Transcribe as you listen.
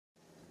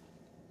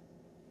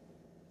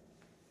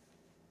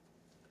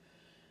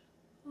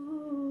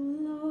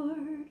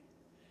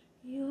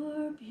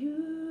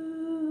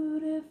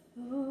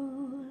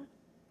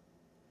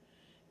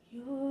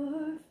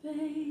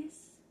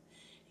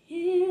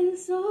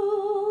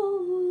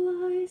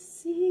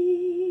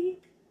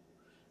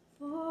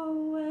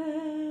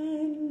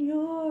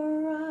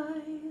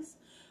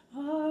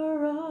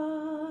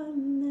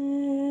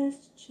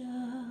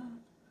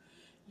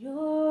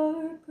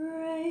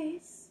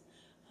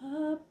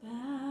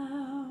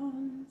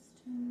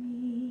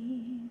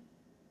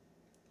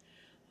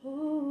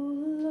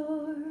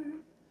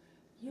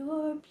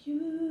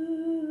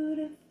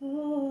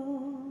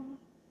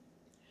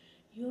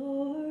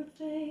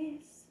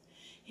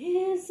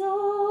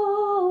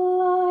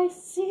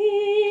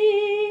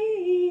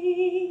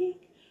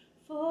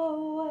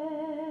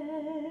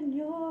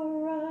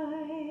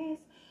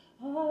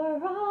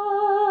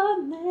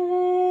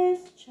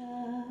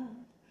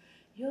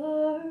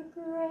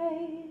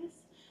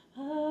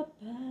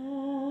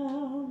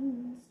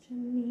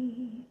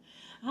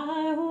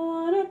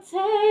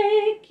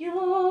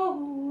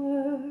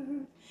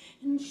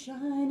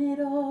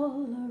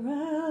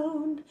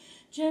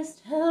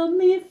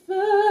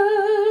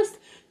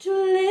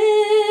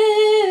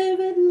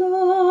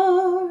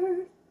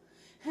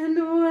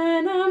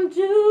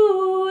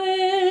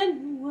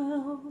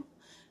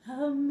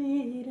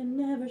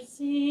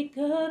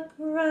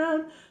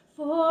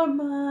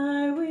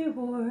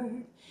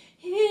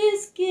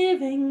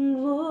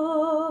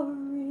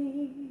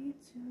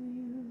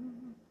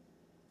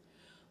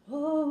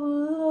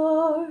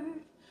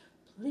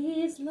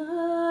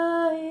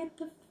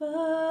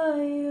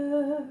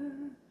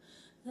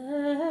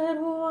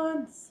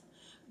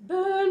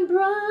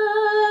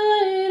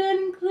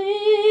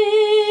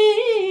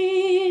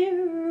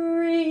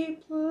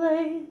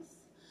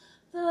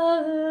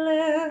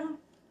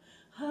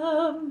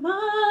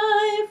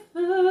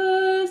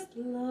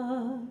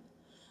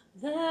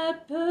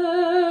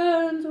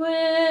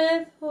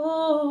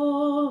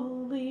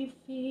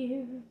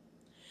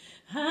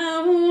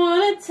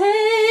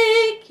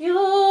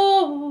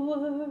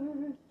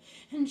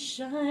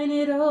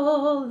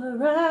all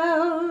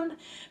around.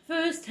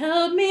 First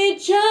help me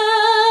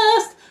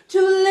just to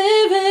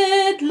live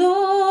it,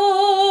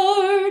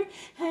 Lord,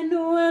 and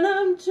when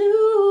I'm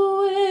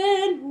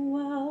doing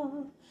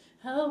well,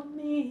 help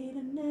me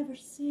to never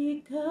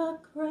seek a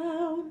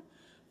crown,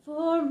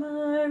 for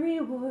my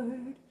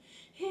reward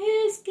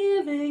is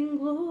giving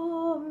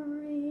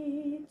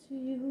glory to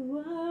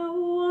you. I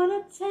want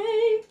to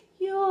take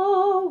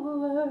your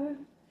word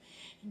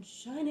and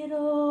shine it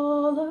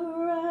all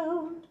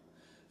around.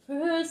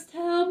 First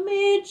help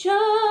me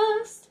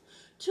just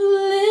to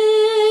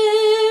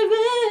live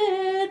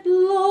it,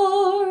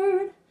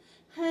 Lord,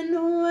 and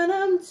when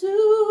I'm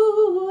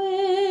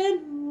doing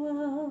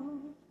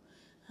well,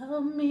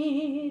 help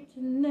me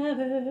to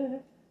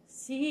never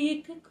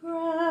seek a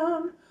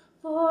crown,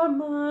 for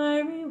my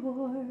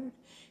reward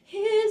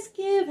is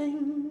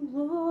giving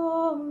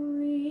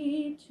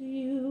glory to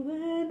you.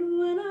 And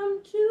when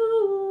I'm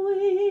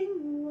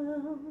doing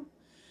well,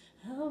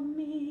 help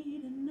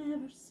me to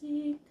never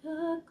seek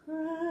a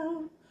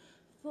crown,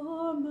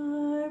 for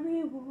my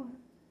reward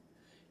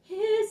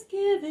is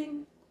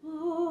giving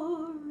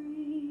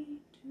glory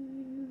to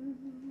you.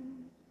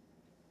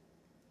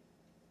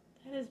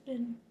 That has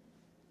been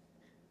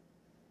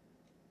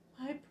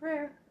my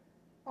prayer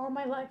all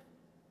my life,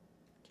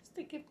 just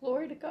to give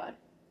glory to God.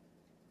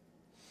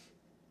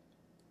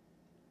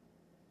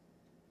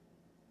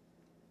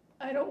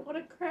 I don't want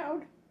a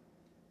crown.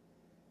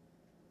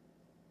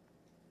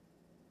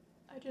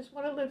 I just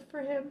want to live for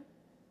Him,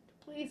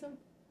 to please Him,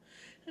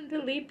 and to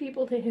lead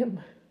people to Him.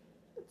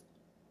 That's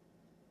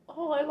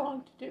all I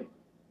long to do.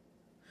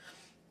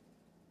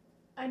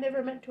 I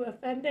never meant to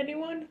offend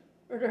anyone,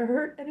 or to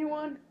hurt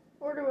anyone,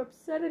 or to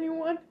upset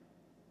anyone.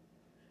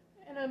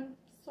 And I'm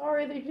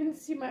sorry that you didn't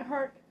see my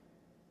heart.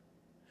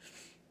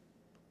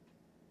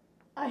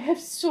 I have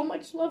so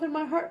much love in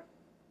my heart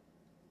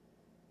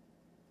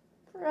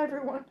for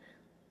everyone.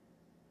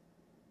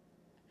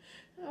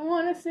 I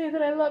want to say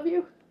that I love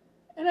you,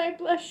 and I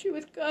bless you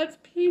with God's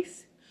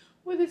peace,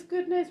 with His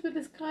goodness, with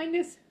His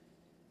kindness,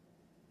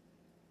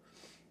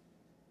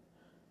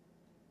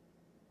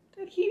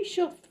 that He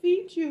shall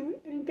feed you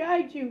and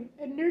guide you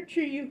and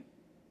nurture you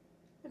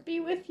and be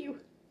with you.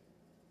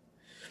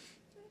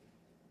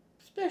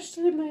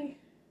 Especially my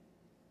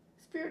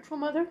spiritual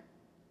mother.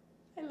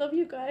 I love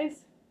you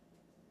guys,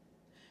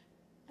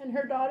 and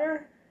her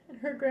daughter and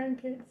her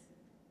grandkids.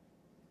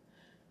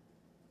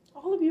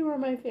 All of you are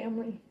my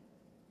family,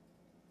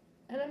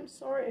 and I'm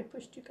sorry I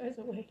pushed you guys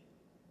away.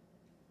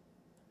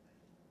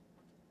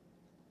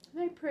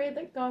 And I pray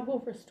that God will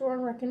restore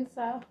and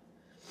reconcile.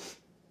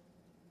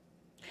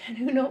 And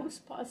who knows,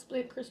 possibly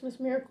a Christmas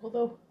miracle,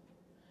 though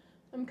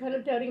I'm kind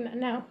of doubting that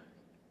now,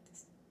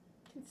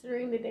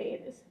 considering the day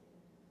it is.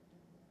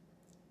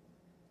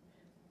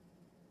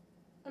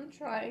 I'm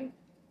trying.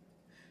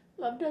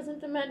 Love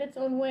doesn't demand its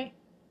own way.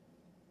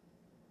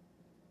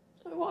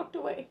 So I walked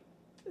away.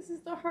 This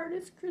is the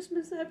hardest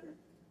Christmas ever.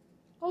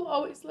 I'll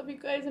always love you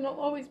guys, and I'll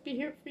always be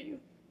here for you.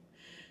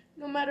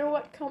 No matter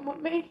what, come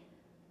what may.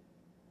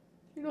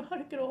 You know how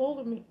to get a hold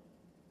of me.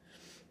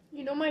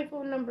 You know my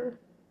phone number.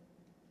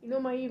 You know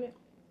my email.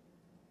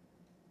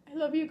 I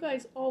love you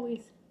guys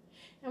always.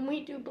 And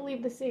we do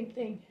believe the same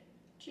thing.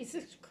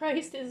 Jesus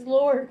Christ is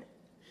Lord.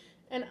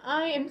 And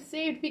I am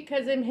saved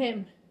because of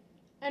Him.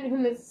 And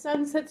whom the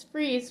Son sets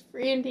free is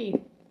free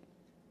indeed.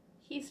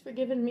 He's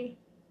forgiven me.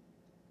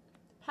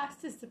 The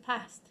past is the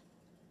past.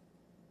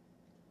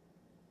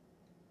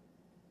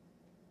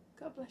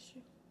 God bless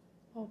you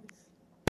always.